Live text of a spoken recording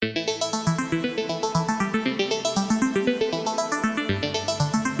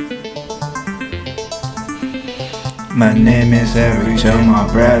My name is Eric Jamal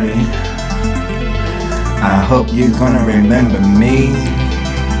Bradley. I hope you're gonna remember me.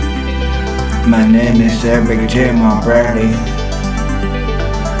 My name is Eric Jamal Bradley,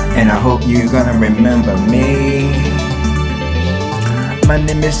 and I hope you're gonna remember me. My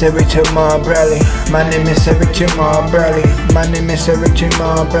name is Eric Jamal Bradley. My name is Eric Jamal Bradley. My name is Eric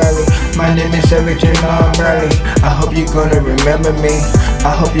Jamal Bradley. My name is Eric Jamal Bradley. I hope you're gonna remember me.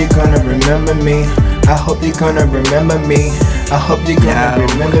 I hope you're gonna remember me. I hope you're gonna remember me. I hope you're gonna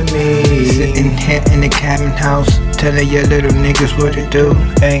remember me. Sitting here in the cabin house, telling your little niggas what to do.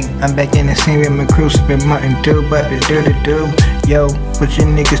 Hey, I'm back in the scene with my crew, spit Martin do, but the do. Yo, what you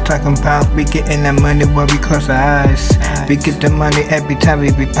niggas talking about? We getting that money while we close our eyes. We get the money every time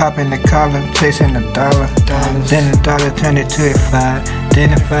we be popping the collar, chasing the dollar. Then the dollar turn it to the 5,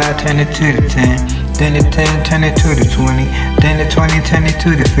 then the 5 turn it to the 10. Then the 10 turn it to the 20, then the 20 turn it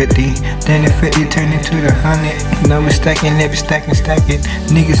to the 50, then the 50 turn it to the 100. Now we stacking it, we stacking it.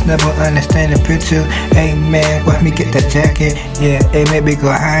 Niggas never understand the picture. Hey man, watch me get that jacket. Yeah, hey maybe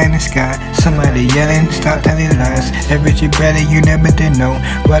go high in the sky. Somebody yelling, stop telling lies. Every you better, you never did know.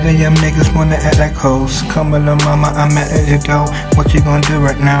 Why the young niggas wanna act like hoes? Come along mama, I'm at the door. What you gonna do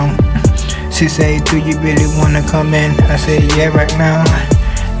right now? She say, do you really wanna come in? I say, yeah right now.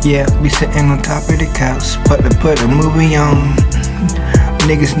 Yeah, we sitting on top of the couch, but to put a movie on.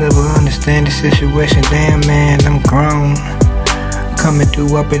 Niggas never understand the situation. Damn man, I'm grown. Coming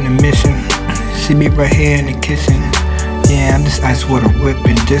through up in the mission. See me right here in the kitchen. Yeah, I'm just ice water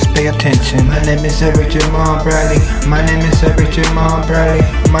whipping, just pay attention. My name is Eric Jamal Bradley. My name is Eric Jamal Bradley.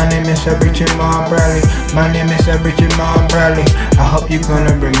 My name is Eric Jamal Bradley. My name is Eric Jamal Bradley. I hope you're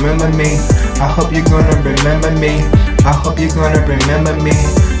gonna remember me. I hope you're gonna remember me. I hope you're gonna remember me.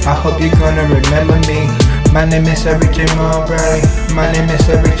 I hope you're gonna remember me. My name is Eric Jamal Bradley. My name is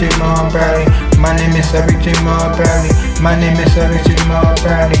Eric Jamal Bradley. My name is Eric Jamal Bradley. My name is Eric Jamal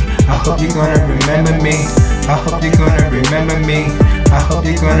Bradley. I hope you're gonna remember me. I hope you're gonna remember me. I hope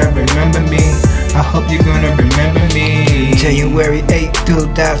you're gonna remember me. I hope you're gonna remember me. January 8,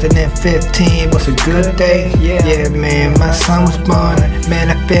 2015 was a good day. Yeah, man, my son was born.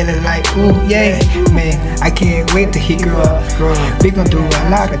 Man, I feeling like, ooh, yeah. Man, I can't wait till he grow up. We gon' do a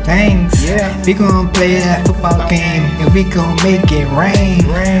lot of things. We gon' play that football game and we gon' make it rain.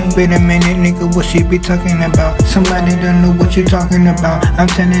 Wait a minute, nigga, what she be talking about? Somebody don't know what you talking about. I'm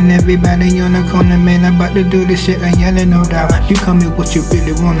telling everybody on the corner, man, I'm about to do this shit. I'm yelling, no doubt. You call me what you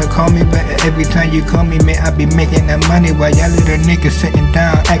really wanna call me, but every time you call me, man, I be making that money while y'all little niggas sitting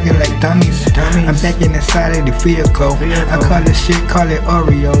down, acting like dummies. I'm back in the side of the vehicle. I call this shit, call it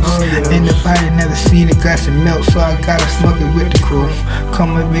Oreos. Ain't nobody never seen a glass of milk, so I gotta smoke it with the crew.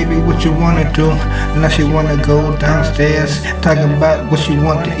 Come on, baby, what you wanna do? Now she wanna go downstairs, talking about what she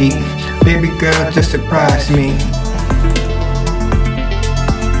want to eat. Baby girl, just surprise me.